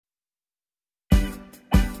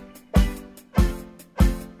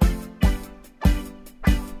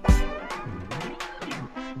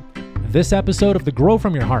This episode of the Grow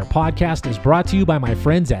From Your Heart podcast is brought to you by my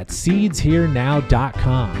friends at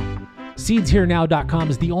SeedsHereNow.com. SeedsHereNow.com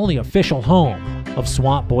is the only official home of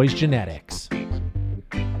Swamp Boys genetics.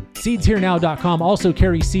 SeedsHereNow.com also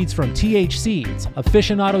carries seeds from TH Seeds,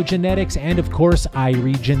 Aficionado Genetics, and of course,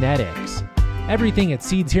 Irie Genetics. Everything at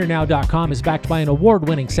SeedsHereNow.com is backed by an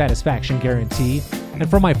award-winning satisfaction guarantee. And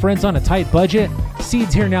for my friends on a tight budget,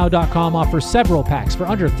 SeedsHereNow.com offers several packs for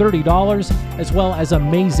under $30, as well as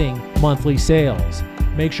amazing monthly sales.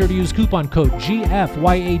 Make sure to use coupon code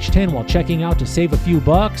GFYH10 while checking out to save a few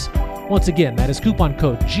bucks. Once again, that is coupon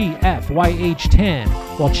code GFYH10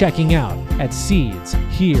 while checking out at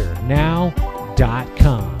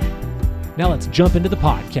SeedsHereNow.com. Now let's jump into the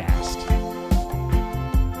podcast.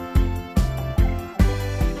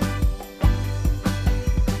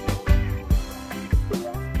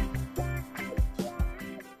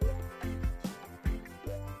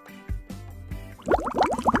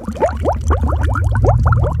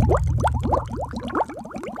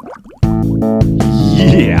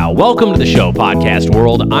 Yeah, welcome to the show, podcast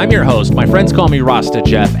world. I'm your host. My friends call me Rasta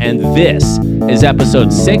Jeff, and this is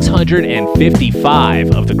episode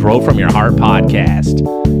 655 of the Grow From Your Heart podcast.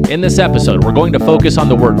 In this episode, we're going to focus on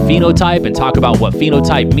the word phenotype and talk about what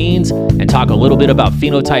phenotype means and talk a little bit about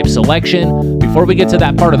phenotype selection. Before we get to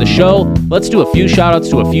that part of the show, let's do a few shout-outs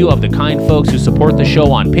to a few of the kind folks who support the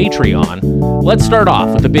show on Patreon. Let's start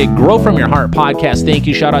off with a big Grow From Your Heart podcast thank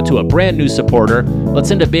you shout-out to a brand new supporter. Let's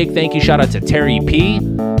send a big thank you shout-out to Terry P.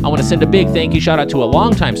 I want to send a big thank you shout-out to a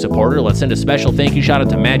longtime supporter. Let's send a special thank you shout-out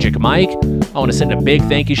to Magic Mike. I want to send a big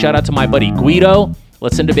thank you shout-out to my buddy Guido.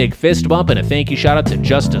 Let's send a big fist bump and a thank you shout-out to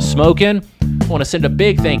Justice Smokin'. I want to send a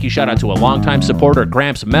big thank you shout-out to a longtime supporter,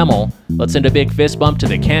 Gramps Memel. Let's send a big fist bump to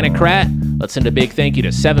the Canocrat. Let's send a big thank you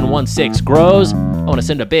to 716 Grows. I want to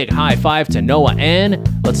send a big high five to Noah N.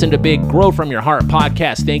 Let's send a big Grow From Your Heart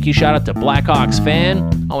podcast thank you shout-out to Blackhawks Fan.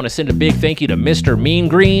 I want to send a big thank you to Mr. Mean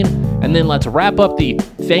Green. And then let's wrap up the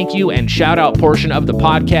thank you and shout-out portion of the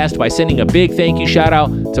podcast by sending a big thank you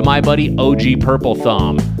shout-out to my buddy OG Purple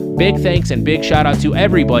Thumb. Big thanks and big shout out to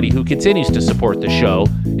everybody who continues to support the show.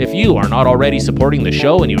 If you are not already supporting the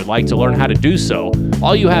show and you would like to learn how to do so,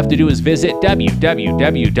 all you have to do is visit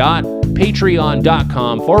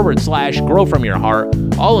www.patreon.com/Grow From Your Heart.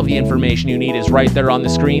 All of the information you need is right there on the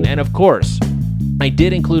screen. And of course, I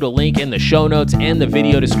did include a link in the show notes and the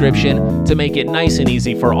video description to make it nice and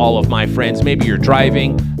easy for all of my friends. Maybe you're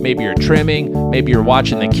driving, maybe you're trimming, maybe you're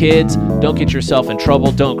watching the kids. Don't get yourself in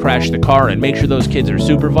trouble. Don't crash the car, and make sure those kids are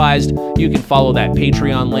supervised. You can follow that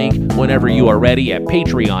Patreon link whenever you are ready at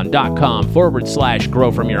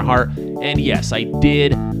patreon.com/Grow From Your Heart. And yes, I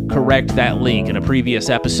did correct that link in a previous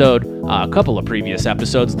episode. A couple of previous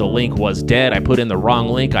episodes, the link was dead. I put in the wrong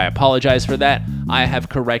link. I apologize for that. I have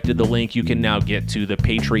corrected the link. You can now get to the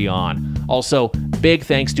Patreon. Also, big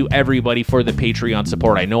thanks to everybody for the Patreon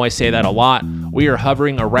support. I know I say that a lot. We are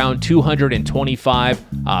hovering around 225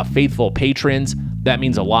 faithful patrons. That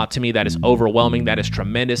means a lot to me. That is overwhelming. That is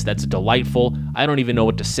tremendous. That's delightful. I don't even know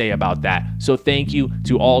what to say about that. So thank you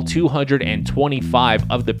to all 225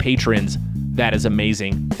 of the patrons. That is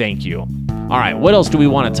amazing. Thank you. All right, what else do we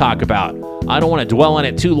want to talk about? I don't want to dwell on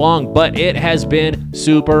it too long, but it has been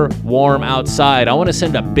super warm outside. I want to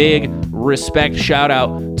send a big respect shout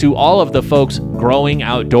out to all of the folks growing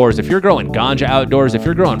outdoors. If you're growing ganja outdoors, if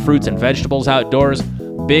you're growing fruits and vegetables outdoors,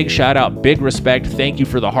 big shout out, big respect. Thank you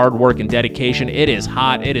for the hard work and dedication. It is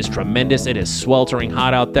hot. It is tremendous. It is sweltering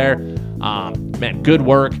hot out there. Man, good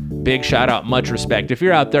work. Big shout out, much respect. If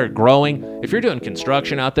you're out there growing, if you're doing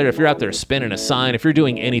construction out there, if you're out there spinning a sign, if you're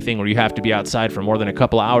doing anything where you have to be outside for more than a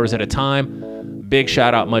couple hours at a time, big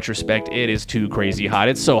shout out, much respect. It is too crazy hot.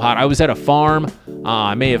 It's so hot. I was at a farm.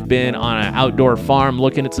 I may have been on an outdoor farm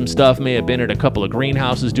looking at some stuff, may have been at a couple of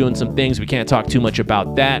greenhouses doing some things. We can't talk too much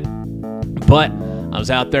about that. But I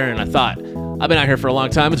was out there and I thought, I've been out here for a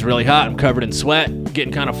long time. It's really hot. I'm covered in sweat,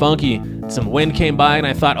 getting kind of funky. Some wind came by and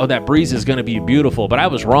I thought, oh, that breeze is going to be beautiful. But I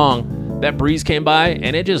was wrong. That breeze came by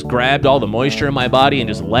and it just grabbed all the moisture in my body and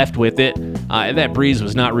just left with it. And that breeze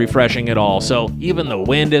was not refreshing at all. So even the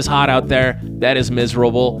wind is hot out there. That is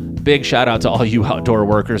miserable. Big shout out to all you outdoor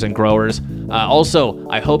workers and growers. Also,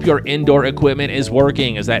 I hope your indoor equipment is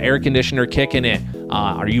working. Is that air conditioner kicking it?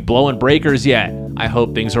 Are you blowing breakers yet? I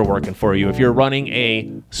hope things are working for you. If you're running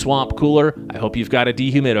a swamp cooler, I hope you've got a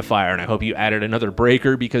dehumidifier, and I hope you added another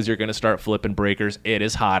breaker because you're going to start flipping breakers. It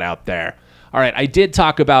is hot out there. All right, I did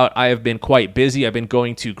talk about I have been quite busy. I've been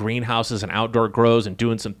going to greenhouses and outdoor grows and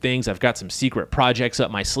doing some things. I've got some secret projects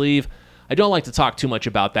up my sleeve. I don't like to talk too much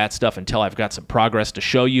about that stuff until I've got some progress to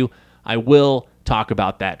show you. I will talk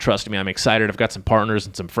about that. Trust me, I'm excited. I've got some partners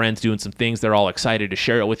and some friends doing some things. They're all excited to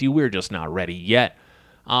share it with you. We're just not ready yet.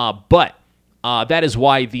 But that is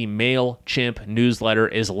why the MailChimp newsletter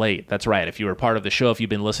is late. That's right. If you were part of the show, if you've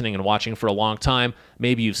been listening and watching for a long time,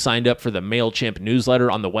 maybe you've signed up for the MailChimp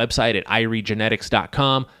newsletter on the website at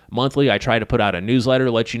iregenetics.com. Monthly, I try to put out a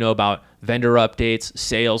newsletter, let you know about vendor updates,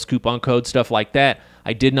 sales, coupon codes, stuff like that.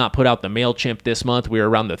 I did not put out the MailChimp this month. We are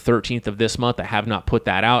around the 13th of this month. I have not put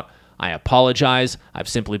that out. I apologize. I've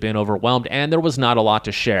simply been overwhelmed, and there was not a lot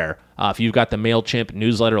to share. If you've got the MailChimp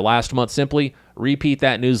newsletter last month, simply repeat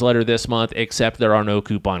that newsletter this month, except there are no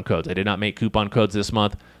coupon codes. I did not make coupon codes this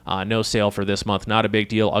month. No sale for this month. Not a big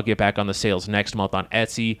deal. I'll get back on the sales next month on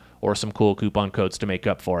Etsy or some cool coupon codes to make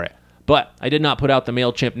up for it. But I did not put out the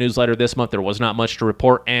MailChimp newsletter this month. There was not much to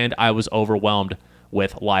report, and I was overwhelmed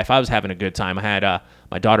with life. I was having a good time. I had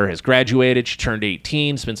my daughter has graduated. She turned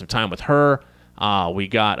 18. Spent some time with her. We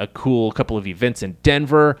got a cool couple of events in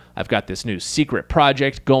Denver. I've got this new secret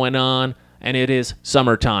project going on, and it is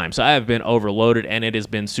summertime. So I have been overloaded, and it has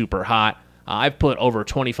been super hot. I've put over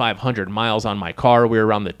 2,500 miles on my car. We're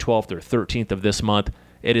around the 12th or 13th of this month.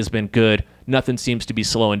 It has been good. Nothing seems to be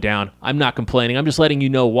slowing down. I'm not complaining. I'm just letting you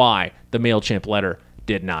know why the MailChimp letter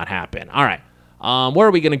did not happen. All right. Where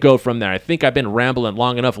are we going to go from there? I think I've been rambling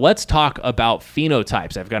long enough. Let's talk about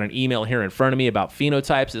phenotypes. I've got an email here in front of me about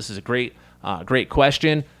phenotypes. This is a great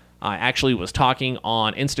question. I actually was talking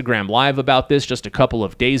on Instagram Live about this just a couple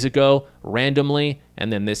of days ago, randomly,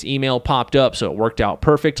 and then this email popped up, so it worked out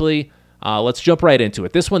perfectly. Let's jump right into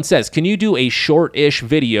it. This one says, can you do a short-ish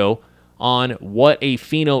video on what a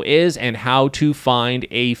pheno is and how to find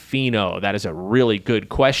a pheno? That is a really good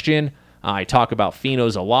question. I talk about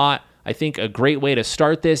phenos a lot. I think a great way to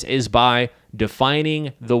start this is by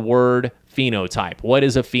defining the word phenotype. What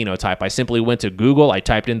is a phenotype? I simply went to Google, I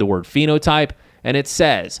typed in the word phenotype, and it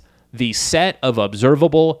says the set of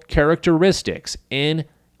observable characteristics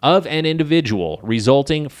of an individual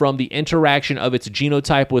resulting from the interaction of its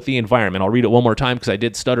genotype with the environment. I'll read it one more time because I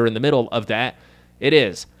did stutter in the middle of that. It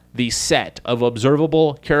is the set of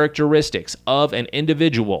observable characteristics of an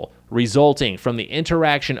individual resulting from the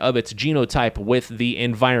interaction of its genotype with the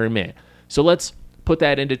environment. So let's put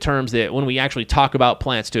that into terms that when we actually talk about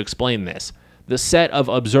plants to explain this. The set of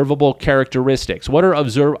observable characteristics. What are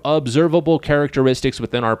observable characteristics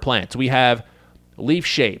within our plants? We have leaf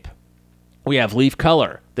shape. We have leaf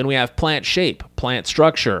color. Then we have plant shape, plant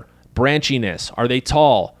structure, branchiness. Are they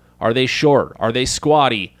tall? Are they short? Are they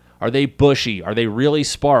squatty? Are they bushy? Are they really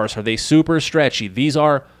sparse? Are they super stretchy? These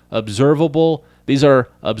are observable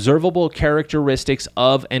characteristics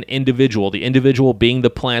of an individual, the individual being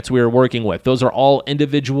the plants we are working with. Those are all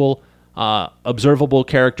individual observable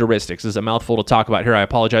characteristics. This is a mouthful to talk about here. I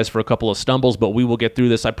apologize for a couple of stumbles, but we will get through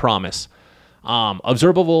this, I promise.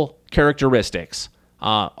 Observable characteristics.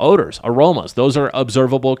 Odors, aromas, those are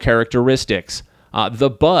observable characteristics. The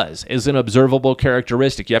buzz is an observable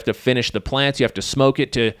characteristic. You have to finish the plants, you have to smoke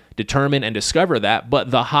it to determine and discover that,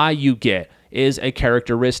 but the high you get is a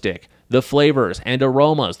characteristic. The flavors and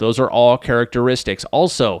aromas, those are all characteristics.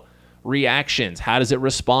 Also, reactions, how does it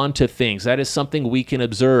respond to things? That is something we can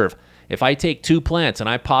observe. If I take two plants and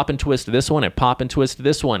I pop and twist this one and pop and twist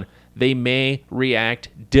this one, they may react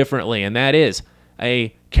differently, and that is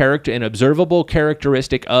an observable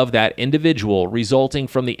characteristic of that individual resulting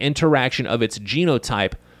from the interaction of its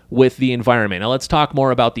genotype with the environment. Now let's talk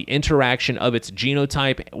more about the interaction of its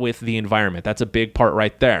genotype with the environment. That's a big part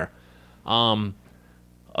right there.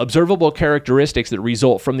 Observable characteristics that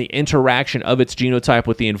result from the interaction of its genotype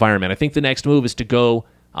with the environment. I think the next move is to go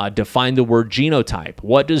define the word genotype.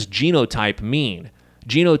 What does genotype mean?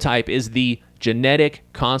 Genotype is the genetic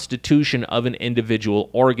constitution of an individual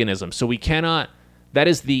organism. So that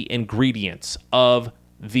is the ingredients of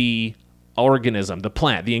the organism, the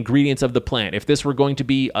plant, the ingredients of the plant. If this were going to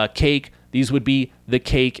be a cake, these would be the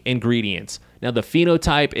cake ingredients. Now, the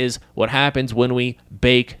phenotype is what happens when we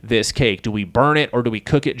bake this cake. Do we burn it, or do we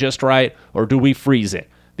cook it just right, or do we freeze it?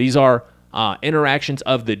 These are interactions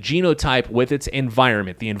of the genotype with its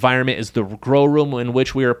environment. The environment is the grow room in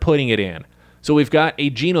which we are putting it in. So we've got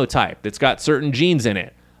a genotype that's got certain genes in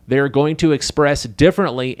it. They're going to express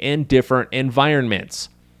differently in different environments.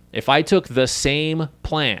 If I took the same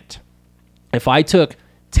plant, if I took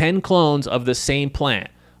 10 clones of the same plant,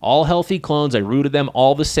 all healthy clones, I rooted them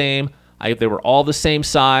all the same, they were all the same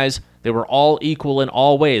size, they were all equal in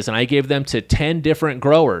all ways, and I gave them to 10 different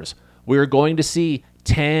growers, we're going to see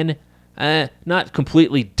 10, not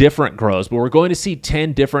completely different grows, but we're going to see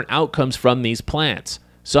 10 different outcomes from these plants.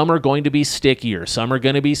 Some are going to be stickier, some are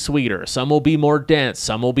going to be sweeter, some will be more dense,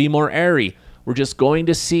 some will be more airy. We're just going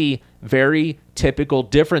to see very typical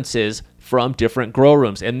differences from different grow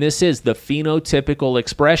rooms. And this is the phenotypical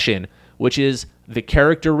expression, which is the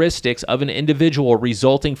characteristics of an individual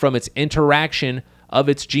resulting from its interaction of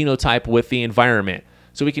its genotype with the environment.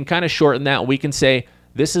 So we can kind of shorten that. We can say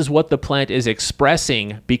this is what the plant is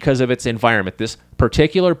expressing because of its environment. This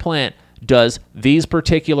particular plant does these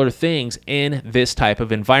particular things in this type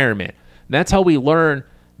of environment. And that's how we learn.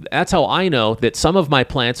 That's how I know that some of my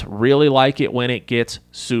plants really like it when it gets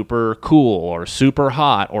super cool or super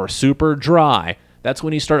hot or super dry. That's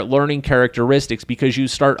when you start learning characteristics, because you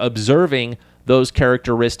start observing those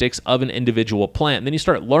characteristics of an individual plant. And then you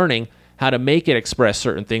start learning how to make it express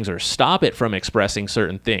certain things or stop it from expressing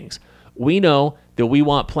certain things. We know that we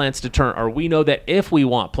want plants to turn, or we know that if we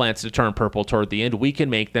want plants to turn purple toward the end, we can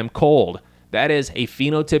make them cold. That is a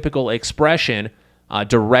phenotypical expression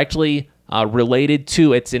directly related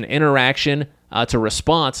to, it's an interaction to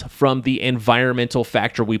response from the environmental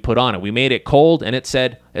factor we put on it. We made it cold and it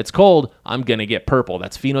said, it's cold, I'm going to get purple.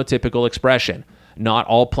 That's phenotypical expression. Not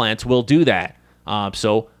all plants will do that.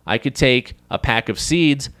 So I could take a pack of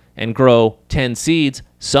seeds and grow 10 seeds.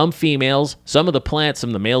 Some females, some of the plants,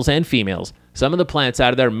 some of the males and females, some of the plants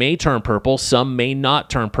out of there may turn purple, some may not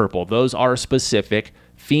turn purple. Those are specific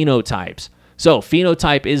phenotypes. So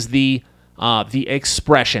phenotype is the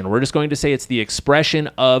expression. We're just going to say it's the expression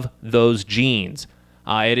of those genes.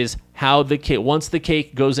 It is how the cake, once the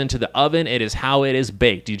cake goes into the oven, it is how it is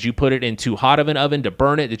baked. Did you put it in too hot of an oven to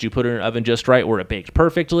burn it? Did you put it in an oven just right where it baked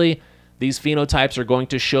perfectly? These phenotypes are going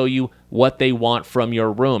to show you what they want from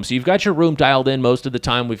your room. So you've got your room dialed in most of the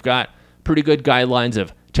time. We've got pretty good guidelines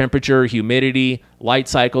of temperature, humidity, light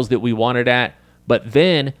cycles that we want it at. But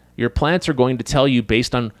then your plants are going to tell you,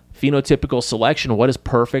 based on phenotypical selection, what is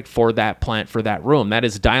perfect for that plant, for that room. That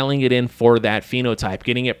is dialing it in for that phenotype,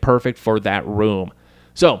 getting it perfect for that room.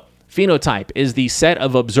 So phenotype is the set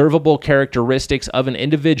of observable characteristics of an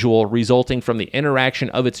individual resulting from the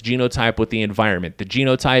interaction of its genotype with the environment. The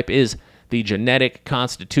genotype is the genetic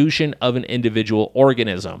constitution of an individual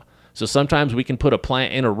organism. So sometimes we can put a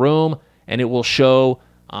plant in a room and it will show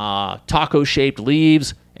taco-shaped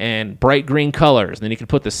leaves and bright green colors. And then you can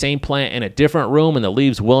put the same plant in a different room and the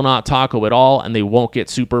leaves will not taco at all and they won't get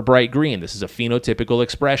super bright green. This is a phenotypical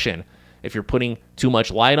expression. If you're putting too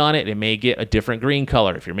much light on it, it may get a different green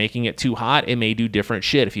color. If you're making it too hot, it may do different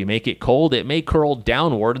shit. If you make it cold, it may curl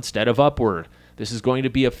downward instead of upward. This is going to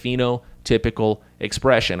be a phenotypical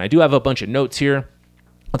expression. I do have a bunch of notes here.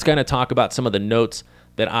 Let's kind of talk about some of the notes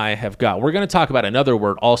that I have got. We're going to talk about another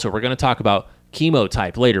word also. We're going to talk about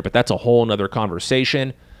chemotype later, but that's a whole nother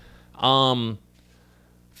conversation. Phenotype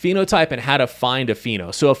and how to find a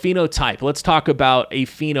pheno. So a phenotype, let's talk about a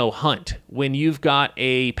pheno hunt. When you've got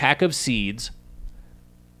a pack of seeds,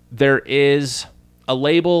 there is a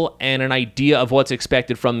label and an idea of what's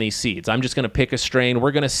expected from these seeds. I'm just going to pick a strain.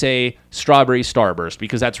 We're going to say strawberry starburst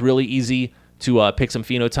because that's really easy to pick some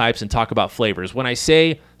phenotypes and talk about flavors. When I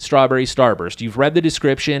say strawberry starburst, you've read the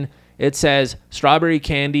description. It says strawberry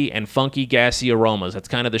candy and funky gassy aromas. That's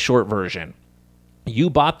kind of the short version. You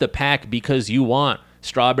bought the pack because you want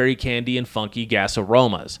strawberry candy and funky gas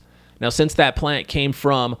aromas. Now, since that plant came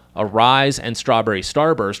from a rise and strawberry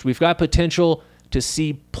starburst, we've got potential to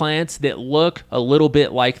see plants that look a little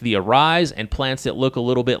bit like the arise and plants that look a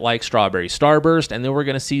little bit like strawberry starburst, and then we're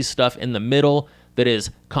going to see stuff in the middle that is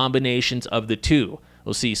combinations of the two.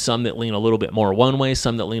 We'll see some that lean a little bit more one way,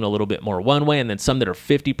 some that lean a little bit more one way, and then some that are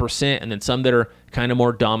 50%, and then some that are kind of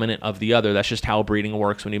more dominant of the other. That's just how breeding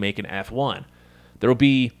works when you make an F1. There will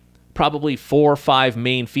be probably 4 or 5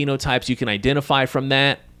 main phenotypes you can identify from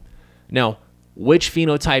that. Now, which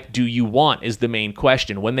phenotype do you want is the main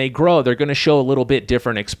question. When they grow, they're going to show a little bit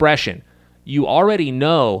different expression. You already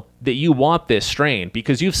know that you want this strain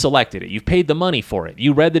because you've selected it. You've paid the money for it.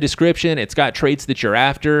 You read the description. It's got traits that you're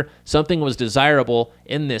after. Something was desirable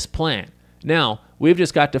in this plant. Now, we've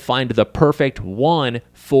just got to find the perfect one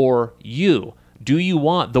for you. Do you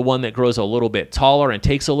want the one that grows a little bit taller and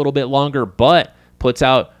takes a little bit longer but puts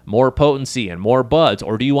out more potency and more buds?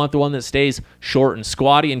 Or do you want the one that stays short and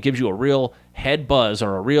squatty and gives you a real head buzz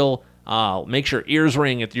or a real makes your ears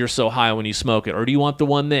ring if you're so high when you smoke it? Or do you want the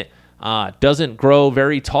one that doesn't grow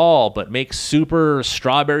very tall but makes super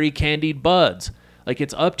strawberry candied buds? Like,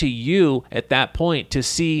 it's up to you at that point to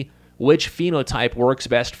see which phenotype works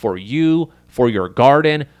best for you, for your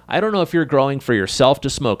garden. I don't know if you're growing for yourself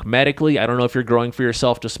to smoke medically. I don't know if you're growing for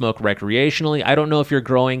yourself to smoke recreationally. I don't know if you're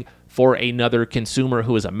growing for another consumer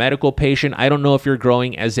who is a medical patient. I don't know if you're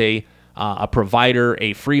growing as a provider,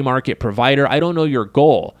 a free market provider. I don't know your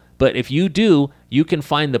goal. But if you do, you can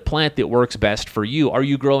find the plant that works best for you. Are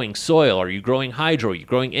you growing soil? Are you growing hydro? Are you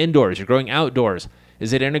growing indoors? You're growing outdoors?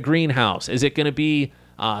 Is it in a greenhouse? Is it going to be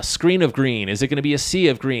screen of green? Is it going to be a sea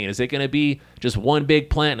of green? Is it going to be just one big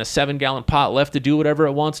plant in a 7-gallon pot left to do whatever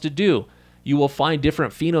it wants to do? You will find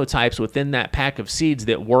different phenotypes within that pack of seeds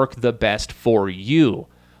that work the best for you.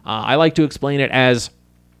 I like to explain it as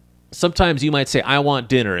sometimes you might say, I want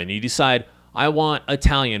dinner, and you decide, I want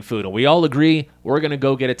Italian food. And we all agree we're going to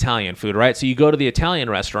go get Italian food, right? So you go to the Italian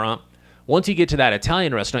restaurant. Once you get to that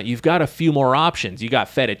Italian restaurant, you've got a few more options. You got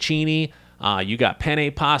fettuccine, you got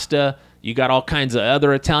penne pasta, you got all kinds of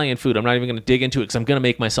other Italian food. I'm not even going to dig into it because I'm going to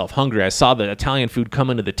make myself hungry. I saw the Italian food come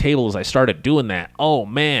into the table as I started doing that. Oh,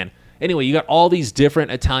 man. Anyway, you got all these different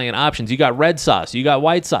Italian options. You got red sauce, you got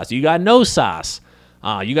white sauce, you got no sauce.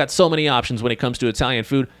 You got so many options when it comes to Italian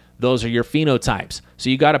food. Those are your phenotypes. So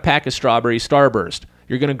you got a pack of strawberry Starburst.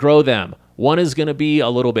 You're going to grow them. One is going to be a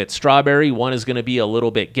little bit strawberry. One is going to be a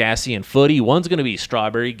little bit gassy and footy. One's going to be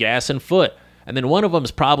strawberry, gas, and foot. And then one of them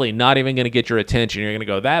is probably not even going to get your attention. You're going to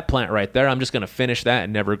go, that plant right there, I'm just going to finish that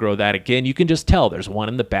and never grow that again. You can just tell there's one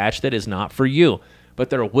in the batch that is not for you. But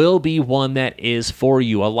there will be one that is for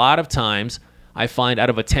you. A lot of times, I find out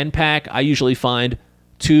of a 10-pack, I usually find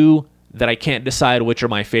 2 that I can't decide which are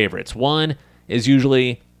my favorites. One is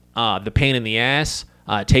usually the pain in the ass.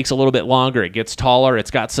 It takes a little bit longer. It gets taller.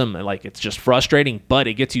 It's got some, it's just frustrating, but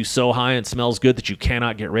it gets you so high and smells good that you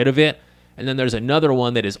cannot get rid of it. And then there's another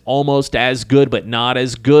one that is almost as good, but not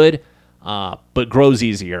as good, but grows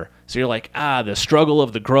easier. So you're like, the struggle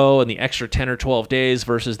of the grow and the extra 10 or 12 days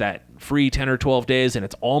versus that free 10 or 12 days, and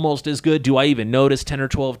it's almost as good. Do I even notice 10 or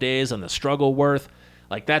 12 days and the struggle worth?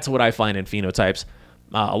 That's what I find in phenotypes.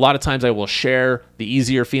 A lot of times I will share the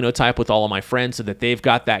easier phenotype with all of my friends so that they've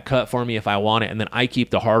got that cut for me if I want it, and then I keep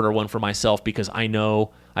the harder one for myself because I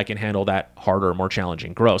know I can handle that harder, more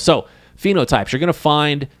challenging grow. So phenotypes, you're going to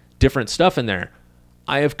find different stuff in there.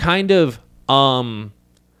 I have kind of, for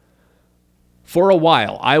a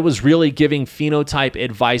while, I was really giving phenotype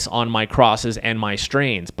advice on my crosses and my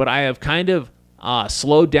strains, but I have kind of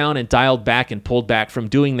slowed down and dialed back and pulled back from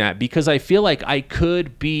doing that because I feel like I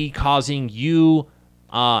could be causing you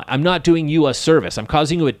I'm not doing you a service. I'm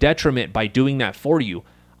causing you a detriment by doing that for you.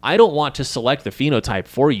 I don't want to select the phenotype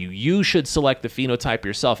for you. You should select the phenotype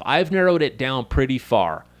yourself. I've narrowed it down pretty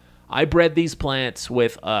far. I bred these plants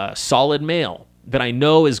with a solid male that I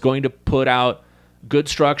know is going to put out good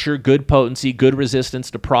structure, good potency, good resistance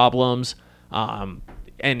to problems,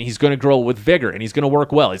 and he's going to grow with vigor, and he's going to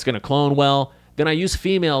work well. He's going to clone well. Then I use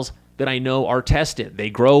females that I know are tested. They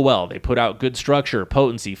grow well. They put out good structure,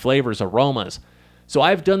 potency, flavors, aromas. So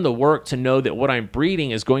I've done the work to know that what I'm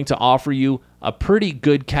breeding is going to offer you a pretty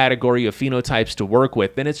good category of phenotypes to work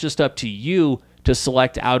with. Then it's just up to you to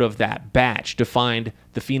select out of that batch to find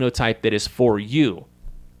the phenotype that is for you.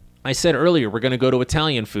 I said earlier, we're going to go to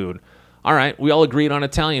Italian food. All right, we all agreed on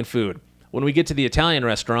Italian food. When we get to the Italian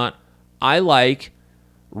restaurant, I like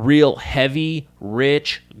real heavy,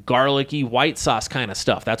 rich, garlicky, white sauce kind of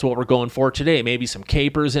stuff. That's what we're going for today. Maybe some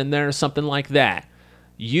capers in there, something like that.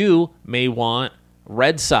 You may want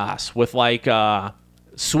red sauce with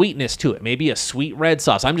sweetness to it. Maybe a sweet red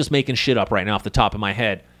sauce. I'm just making shit up right now off the top of my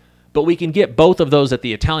head. But we can get both of those at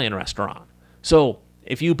the Italian restaurant. So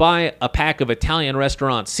if you buy a pack of Italian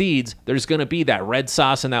restaurant seeds, there's going to be that red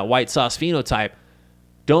sauce and that white sauce phenotype.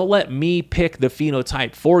 Don't let me pick the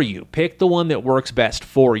phenotype for you. Pick the one that works best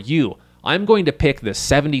for you. I'm going to pick the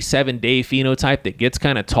 77-day phenotype that gets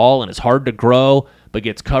kind of tall and is hard to grow, but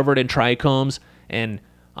gets covered in trichomes and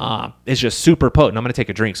it's just super potent. I'm going to take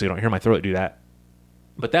a drink so you don't hear my throat do that.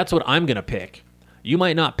 But that's what I'm going to pick. You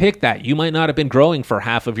might not pick that. You might not have been growing for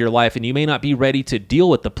half of your life, and you may not be ready to deal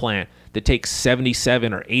with the plant that takes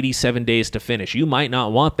 77 or 87 days to finish. You might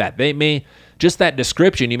not want that. They may, just that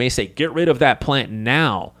description, you may say, get rid of that plant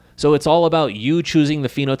now. So it's all about you choosing the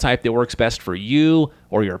phenotype that works best for you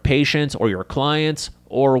or your patients or your clients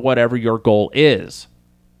or whatever your goal is.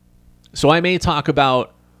 So I may talk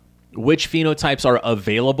about which phenotypes are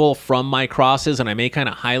available from my crosses, and I may kind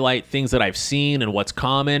of highlight things that I've seen and what's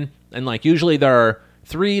common. And usually there are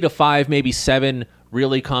 3 to 5, maybe 7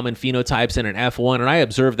 really common phenotypes in an F1, and I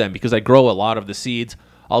observe them because I grow a lot of the seeds.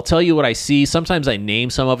 I'll tell you what I see. Sometimes I name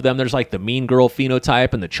some of them. There's the mean girl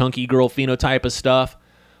phenotype and the chunky girl phenotype of stuff.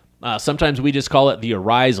 Sometimes we just call it the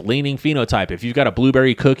arise leaning phenotype. If you've got a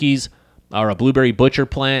blueberry cookies or a blueberry butcher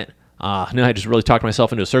plant, no, I just really talked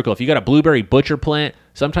myself into a circle. If you got a blueberry butcher plant,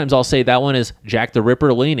 sometimes I'll say that one is Jack the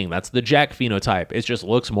Ripper leaning. That's the Jack phenotype. It just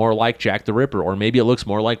looks more like Jack the Ripper, or maybe it looks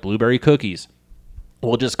more like blueberry cookies.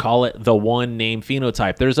 We'll just call it the one name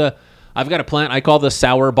phenotype. I've got a plant I call the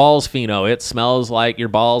sour balls pheno. It smells like your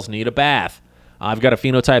balls need a bath. I've got a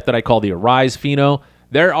phenotype that I call the arise pheno.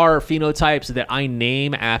 There are phenotypes that I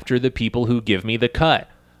name after the people who give me the cut.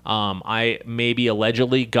 I maybe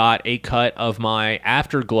allegedly got a cut of my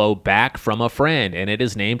Afterglow back from a friend, and it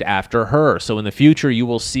is named after her. So in the future, you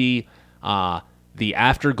will see the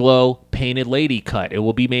Afterglow Painted Lady cut. It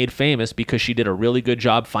will be made famous because she did a really good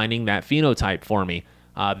job finding that phenotype for me.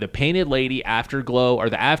 The Painted Lady Afterglow, or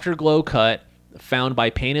the Afterglow cut found by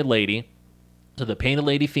Painted Lady. So the Painted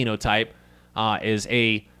Lady phenotype is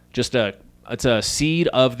it's a seed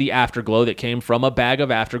of the Afterglow that came from a bag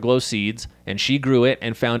of Afterglow seeds, and she grew it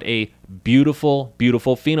and found a beautiful,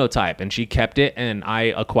 beautiful phenotype, and she kept it, and I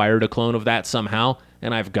acquired a clone of that somehow,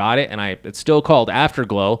 and I've got it, and it's still called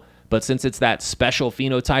Afterglow, but since it's that special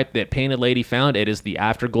phenotype that Painted Lady found, it is the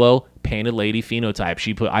Afterglow Painted Lady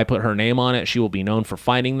phenotype. I put her name on it. She will be known for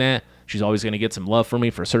finding that. She's always going to get some love from me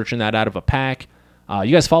for searching that out of a pack.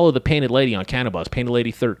 You guys follow the Painted Lady on Cannabis, Painted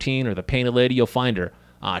Lady 13 or the Painted Lady, you'll find her.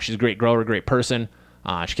 She's a great grower, great person.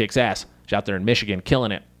 She kicks ass. She's out there in Michigan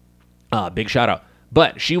killing it. Big shout out.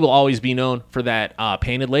 But she will always be known for that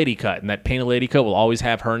Painted Lady cut, and that Painted Lady cut will always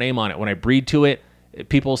have her name on it. When I breed to it,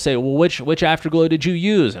 people say, well, which Afterglow did you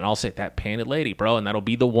use? And I'll say, that Painted Lady, bro, and that'll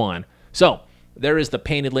be the one. So there is the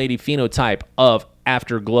Painted Lady phenotype of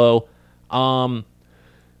Afterglow.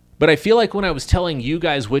 But I feel like when I was telling you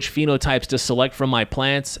guys which phenotypes to select from my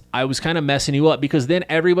plants, I was kind of messing you up because then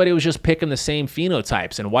everybody was just picking the same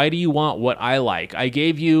phenotypes. And why do you want what I like? I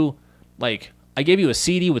gave you a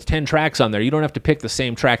CD with 10 tracks on there. You don't have to pick the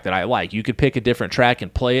same track that I like. You could pick a different track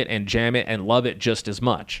and play it and jam it and love it just as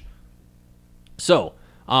much. So,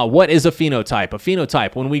 what is a phenotype? A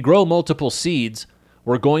phenotype, when we grow multiple seeds,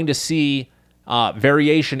 we're going to see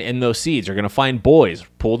variation in those seeds. You're going to find boys,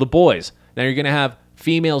 pull the boys. Now you're going to have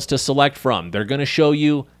females to select from. They're going to show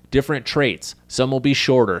you different traits. Some will be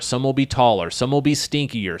shorter, some will be taller, some will be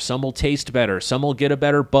stinkier, some will taste better, some will get a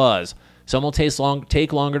better buzz, some will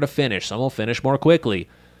take longer to finish, some will finish more quickly.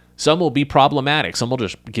 Some will be problematic. Some will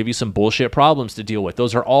just give you some bullshit problems to deal with.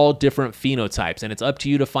 Those are all different phenotypes, and it's up to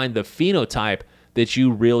you to find the phenotype that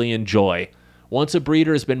you really enjoy. Once a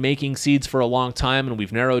breeder has been making seeds for a long time and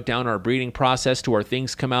we've narrowed down our breeding process to where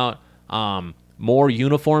things come out more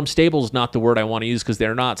uniform. Stable is not the word I want to use because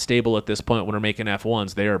they're not stable at this point when we're making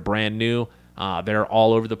F1s. They are brand new. They're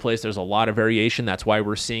all over the place. There's a lot of variation. That's why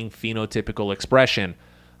we're seeing phenotypical expression.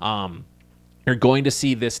 You're going to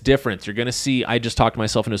see this difference. You're going to see, I just talked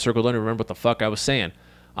myself into a circle. Don't even remember what the fuck I was saying.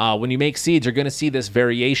 When you make seeds, you're going to see this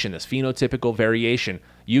variation, this phenotypical variation.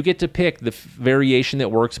 You get to pick the variation that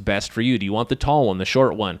works best for you. Do you want the tall one, the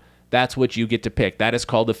short one? That's what you get to pick. That is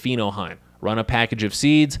called a phenohunt. Run a package of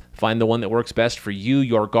seeds, find the one that works best for you,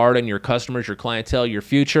 your garden, your customers, your clientele, your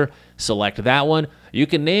future. Select that one. You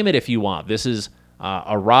can name it if you want. This is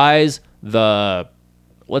Arise,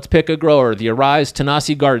 let's pick a grower, the Arise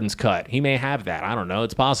Tanasi Gardens cut. He may have that. I don't know.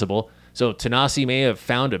 It's possible. So Tanasi may have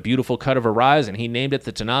found a beautiful cut of Arise, and he named it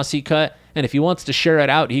the Tanasi cut. And if he wants to share it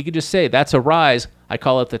out, he could just say, that's Arise. I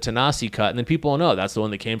call it the Tanasi cut. And then people will know that's the one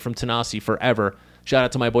that came from Tanasi forever. Shout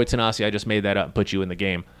out to my boy Tanasi. I just made that up and put you in the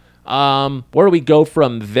game. Where do we go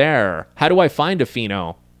from there? How do I find a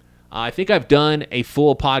pheno? I think I've done a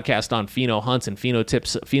full podcast on pheno hunts and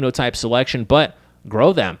phenotype selection, but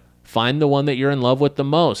grow them. Find the one that you're in love with the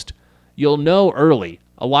most. You'll know early.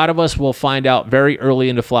 A lot of us will find out very early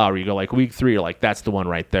into flower. You go like week 3, you're like, that's the one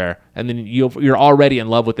right there. And then you're already in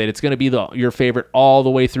love with it. It's going to be your favorite all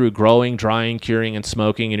the way through growing, drying, curing, and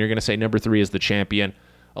smoking. And you're going to say number 3 is the champion.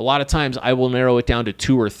 A lot of times I will narrow it down to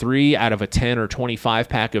 2 or 3 out of a 10 or 25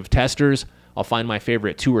 pack of testers. I'll find my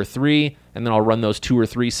favorite 2 or 3, and then I'll run those 2 or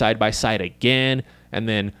 3 side by side again, and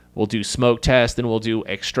then we'll do smoke tests, then we'll do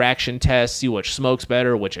extraction tests, see which smokes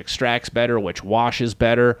better, which extracts better, which washes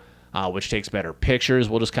better, which takes better pictures.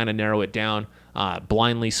 We'll just kind of narrow it down,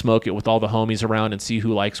 blindly smoke it with all the homies around and see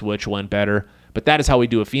who likes which one better. But that is how we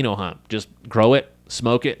do a pheno hunt. Just grow it,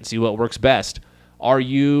 smoke it, and see what works best.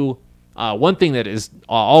 One thing that is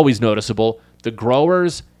always noticeable, the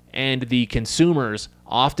growers and the consumers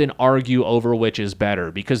often argue over which is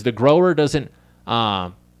better because the grower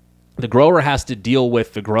has to deal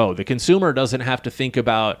with the grow. The consumer doesn't have to think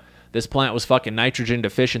about this plant was fucking nitrogen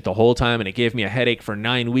deficient the whole time and it gave me a headache for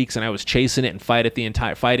 9 weeks and I was chasing it and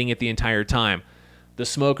fighting it the entire time. The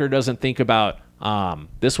smoker doesn't think about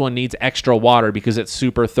this one needs extra water because it's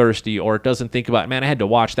super thirsty, or it doesn't think about, man, I had to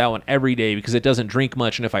watch that one every day because it doesn't drink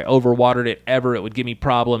much, and if I overwatered it ever, it would give me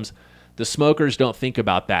problems. The smokers don't think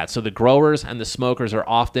about that. So the growers and the smokers are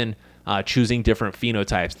often choosing different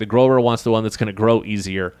phenotypes. The grower wants the one that's going to grow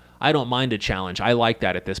easier. I don't mind a challenge. I like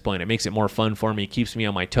that at this point. It makes it more fun for me, keeps me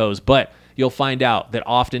on my toes, but you'll find out that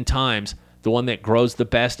oftentimes the one that grows the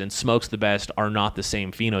best and smokes the best are not the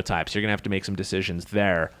same phenotypes. You're going to have to make some decisions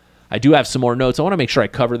there. I do have some more notes. I want to make sure I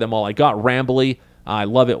cover them all. I got rambly. I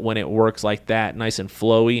love it when it works like that, nice and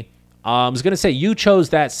flowy. I was going to say, you chose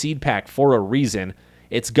that seed pack for a reason.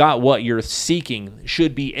 It's got what you're seeking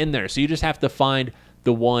should be in there. So you just have to find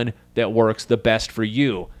the one that works the best for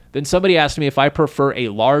you. Then somebody asked me if I prefer a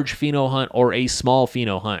large pheno hunt or a small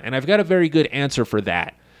pheno hunt, and I've got a very good answer for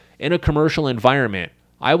that. In a commercial environment,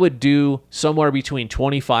 I would do somewhere between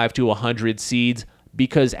 25 to 100 seeds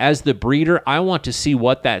because as the breeder, I want to see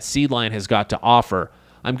what that seed line has got to offer.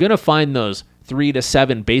 I'm going to find those 3 to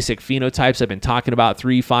 7 basic phenotypes. I've been talking about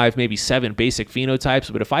 3, 5, maybe 7 basic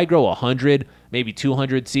phenotypes, but if I grow 100, maybe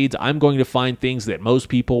 200 seeds, I'm going to find things that most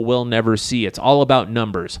people will never see. It's all about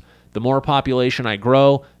numbers. The more population I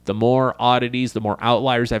grow, the more oddities, the more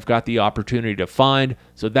outliers I've got the opportunity to find.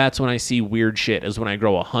 So that's when I see weird shit, is when I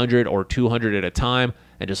grow 100 or 200 at a time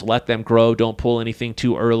and just let them grow. Don't pull anything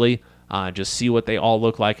too early. Just see what they all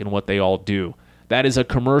look like and what they all do. That is a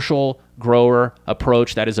commercial grower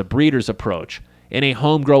approach. That is a breeder's approach. In a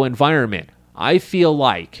home grow environment, I feel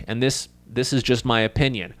like, and this is just my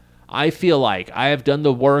opinion, I feel like I have done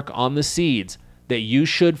the work on the seeds that you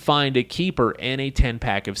should find a keeper in a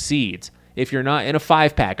 10-pack of seeds. If you're not in a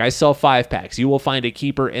 5-pack, I sell 5-packs. You will find a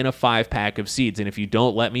keeper in a 5-pack of seeds, and if you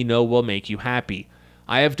don't, let me know. We'll make you happy.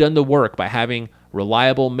 I have done the work by having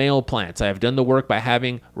reliable male plants. I have done the work by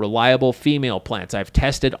having reliable female plants. I've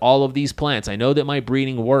tested all of these plants. I know that my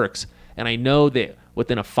breeding works, and I know that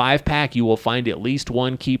within a 5-pack, you will find at least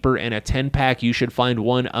one keeper. In a 10-pack, you should find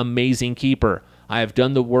one amazing keeper. I have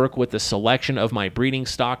done the work with the selection of my breeding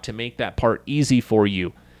stock to make that part easy for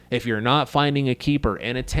you. If you're not finding a keeper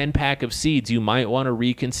in a 10-pack of seeds, you might want to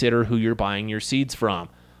reconsider who you're buying your seeds from.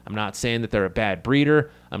 I'm not saying that they're a bad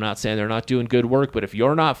breeder. I'm not saying they're not doing good work, but if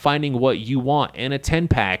you're not finding what you want in a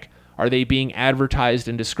 10-pack, are they being advertised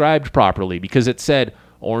and described properly? Because it said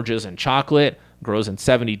oranges and chocolate, grows in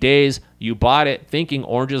 70 days. You bought it thinking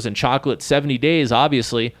oranges and chocolate 70 days,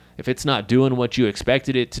 obviously. If it's not doing what you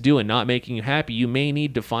expected it to do and not making you happy, you may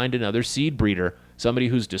need to find another seed breeder, somebody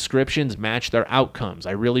whose descriptions match their outcomes.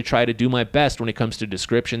 I really try to do my best when it comes to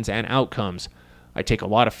descriptions and outcomes. I take a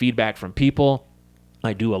lot of feedback from people.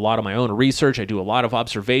 I do a lot of my own research. I do a lot of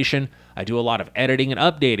observation. I do a lot of editing and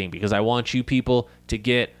updating because I want you people to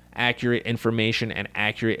get accurate information and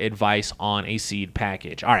accurate advice on a seed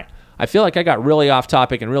package. All right. I feel like I got really off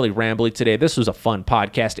topic and really rambly today. This was a fun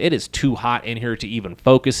podcast. It is too hot in here to even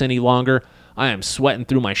focus any longer. I am sweating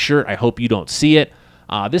through my shirt. I hope you don't see it.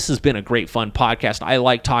 This has been a great, fun podcast. I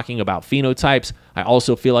like talking about phenotypes. I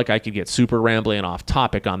also feel like I could get super rambly and off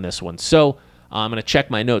topic on this one. So I'm going to check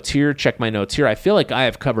my notes here. I feel like I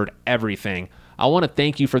have covered everything. I want to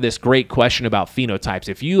thank you for this great question about phenotypes.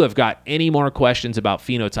 If you have got any more questions about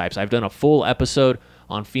phenotypes, I've done a full episode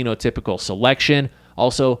on phenotypical selection.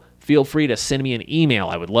 Also, feel free to send me an email.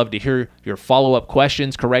 I would love to hear your follow-up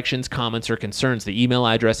questions, corrections, comments, or concerns. The email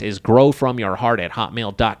address is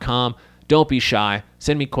growfromyourheart@hotmail.com. Don't be shy.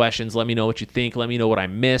 Send me questions. Let me know what you think. Let me know what I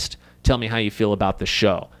missed. Tell me how you feel about the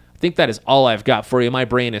show. I think that is all I've got for you. My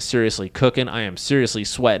brain is seriously cooking. I am seriously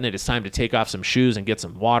sweating. It is time to take off some shoes and get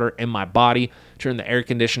some water in my body. Turn the air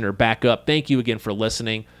conditioner back up. Thank you again for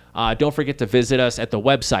listening. Don't forget to visit us at the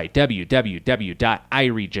website,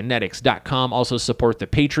 www.iriegenetics.com. Also support the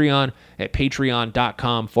Patreon at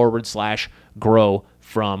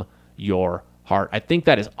patreon.com/grow-from-your-heart. I think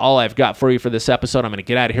that is all I've got for you for this episode. I'm going to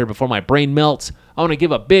get out of here before my brain melts. I want to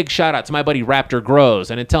give a big shout out to my buddy Raptor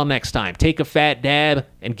Grows. And until next time, take a fat dab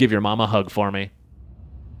and give your mom a hug for me.